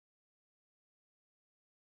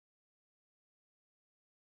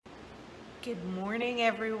Good morning,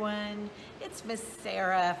 everyone. It's Miss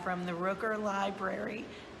Sarah from the Rooker Library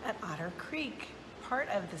at Otter Creek, part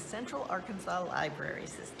of the Central Arkansas Library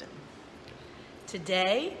System.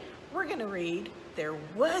 Today, we're going to read There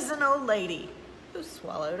Was an Old Lady Who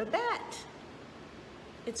Swallowed a Bat.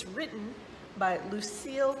 It's written by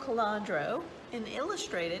Lucille Colandro and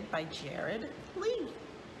illustrated by Jared Lee.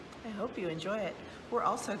 I hope you enjoy it. We're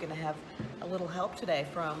also going to have a little help today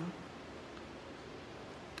from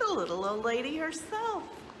the little old lady herself.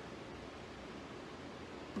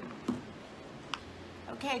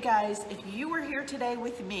 Okay guys, if you were here today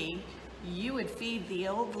with me, you would feed the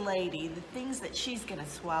old lady the things that she's gonna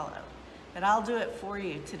swallow. But I'll do it for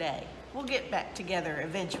you today. We'll get back together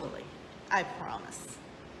eventually, I promise.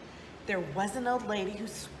 There was an old lady who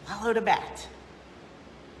swallowed a bat.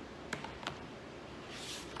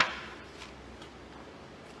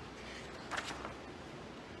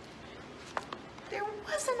 There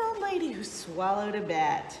was an old lady who swallowed a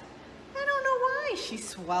bat. I don't know why she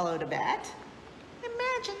swallowed a bat.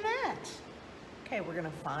 Imagine that. Okay, we're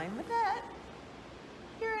gonna find the bat.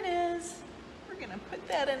 Here it is. We're gonna put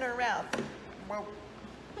that in her mouth. Whoa.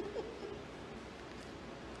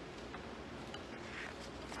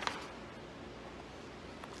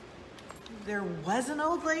 There was an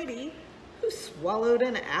old lady who swallowed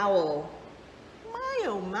an owl. My,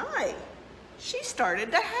 oh my, she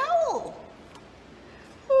started to howl.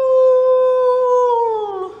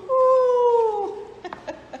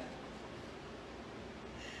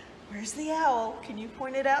 Where's the owl? Can you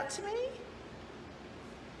point it out to me?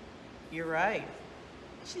 You're right.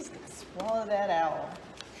 She's gonna swallow that owl.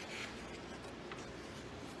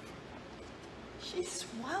 She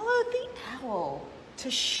swallowed the owl to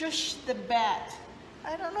shush the bat.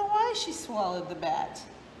 I don't know why she swallowed the bat.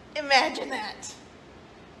 Imagine that.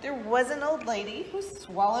 There was an old lady who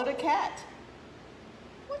swallowed a cat.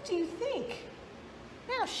 What do you think?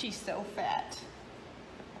 Now she's so fat.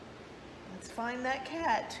 Let's find that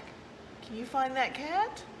cat. Can you find that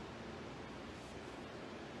cat?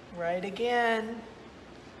 Right again.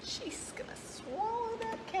 She's gonna swallow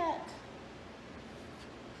that cat.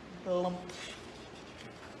 Blump.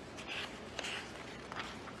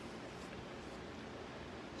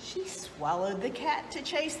 She swallowed the cat to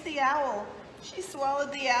chase the owl. She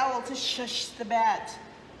swallowed the owl to shush the bat.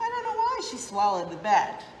 I don't know why she swallowed the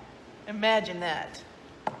bat. Imagine that.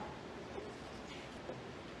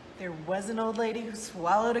 There was an old lady who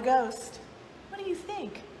swallowed a ghost. What do you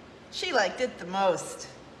think? She liked it the most.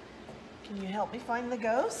 Can you help me find the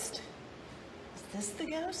ghost? Is this the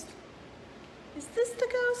ghost? Is this the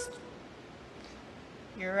ghost?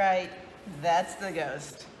 You're right, that's the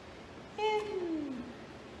ghost. In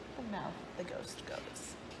the mouth the ghost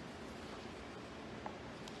goes.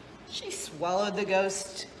 She swallowed the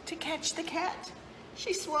ghost to catch the cat.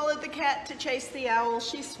 She swallowed the cat to chase the owl.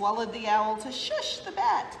 She swallowed the owl to shush the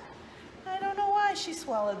bat. I don't know why she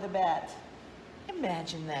swallowed the bat.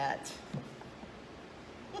 Imagine that.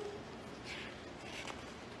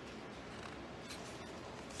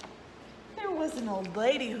 There was an old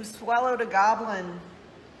lady who swallowed a goblin.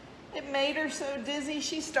 It made her so dizzy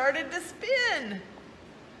she started to spin.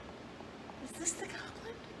 Is this the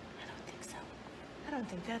goblin? I don't think so. I don't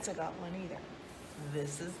think that's a goblin either.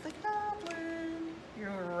 This is the goblin.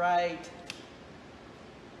 You're right.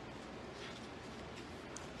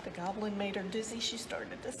 The goblin made her dizzy. She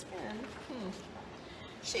started to spin.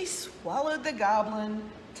 She swallowed the goblin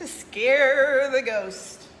to scare the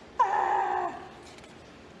ghost. Ah!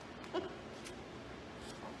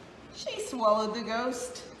 She swallowed the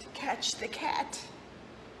ghost to catch the cat.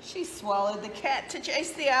 She swallowed the cat to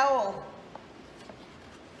chase the owl.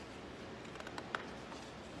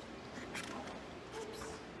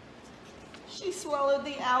 She swallowed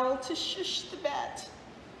the owl to shush the bat.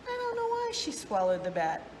 I don't know why she swallowed the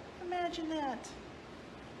bat. Imagine that.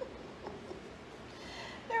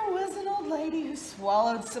 There was an old lady who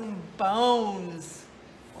swallowed some bones.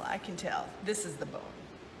 Well, I can tell. This is the bone.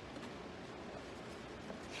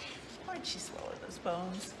 Why'd she swallow those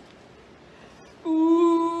bones?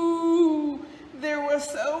 Ooh, there were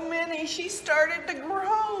so many, she started to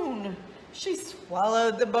groan. She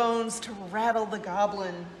swallowed the bones to rattle the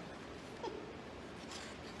goblin.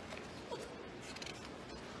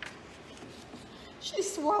 She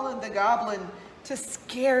swallowed the goblin to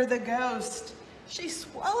scare the ghost. She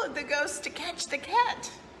swallowed the ghost to catch the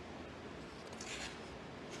cat.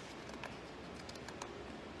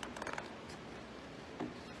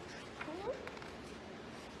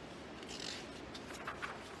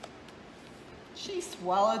 She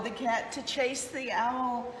swallowed the cat to chase the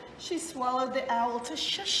owl. She swallowed the owl to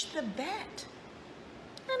shush the bat.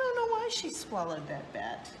 I don't know why she swallowed that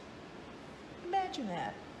bat. Imagine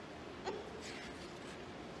that.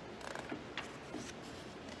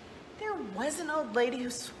 There was an old lady who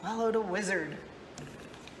swallowed a wizard.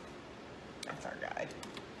 That's our guide.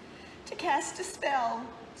 To cast a spell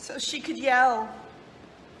so she could yell.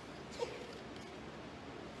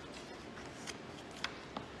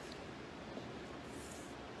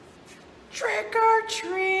 Trick or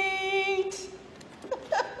treat!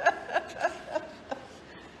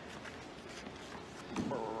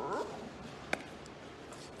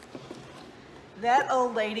 That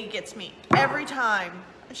old lady gets me every time.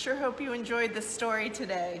 I sure hope you enjoyed this story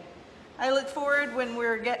today. I look forward when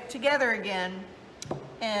we're together again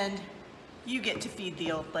and you get to feed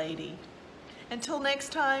the old lady. Until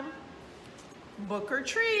next time, book or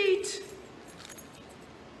treat.